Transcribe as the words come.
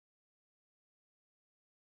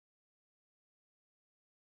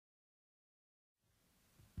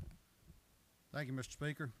Thank you, Mr.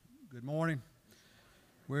 Speaker. Good morning.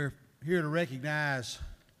 We're here to recognize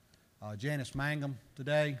Janis Mangum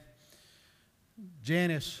today.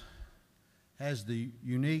 Janis has the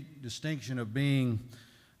unique distinction of being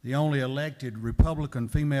the only elected Republican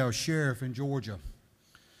female sheriff in Georgia,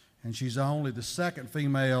 and she's only the second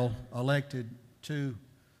female elected to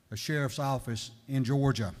a sheriff's office in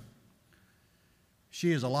Georgia.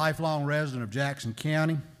 She is a lifelong resident of Jackson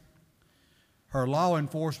County. Her law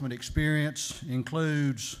enforcement experience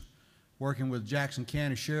includes working with Jackson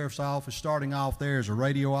County Sheriff's Office, starting off there as a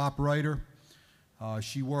radio operator.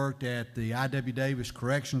 She worked at the I.W. Davis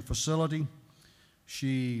Correction Facility.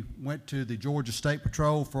 She went to the Georgia State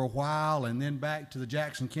Patrol for a while and then back to the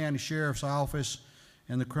Jackson County Sheriff's Office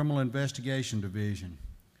in the Criminal Investigation Division.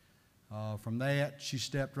 From that, she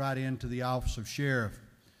stepped right into the office of sheriff.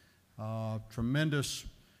 Tremendous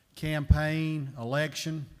campaign,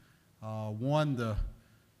 election, won the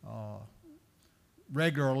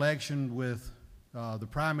regular election with the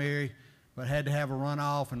primary, but had to have a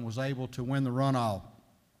runoff and was able to win the runoff.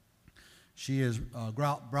 She has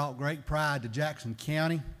brought great pride to Jackson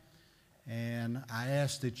County, and I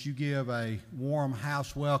ask that you give a warm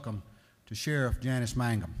house welcome to Sheriff Janis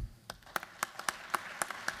Mangum.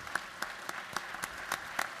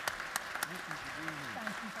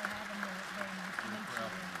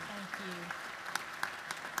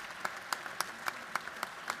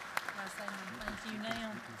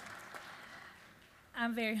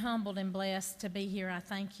 I'm very humbled and blessed to be here. I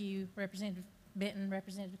thank you, Representative Benton,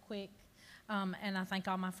 Representative Quick, and I thank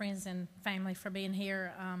all my friends and family for being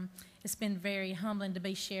here. It's been very humbling to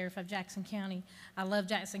be sheriff of Jackson County. I love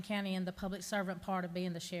Jackson County and the public servant part of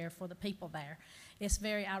being the sheriff for the people there. It's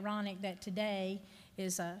very ironic that today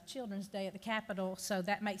is Children's Day at the Capitol, so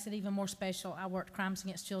that makes it even more special. I worked crimes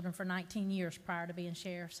against children for 19 years prior to being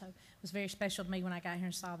sheriff, so it was very special to me when I got here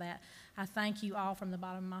and saw that. I thank you all from the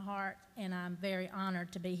bottom of my heart, and I'm very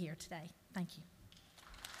honored to be here today. Thank you.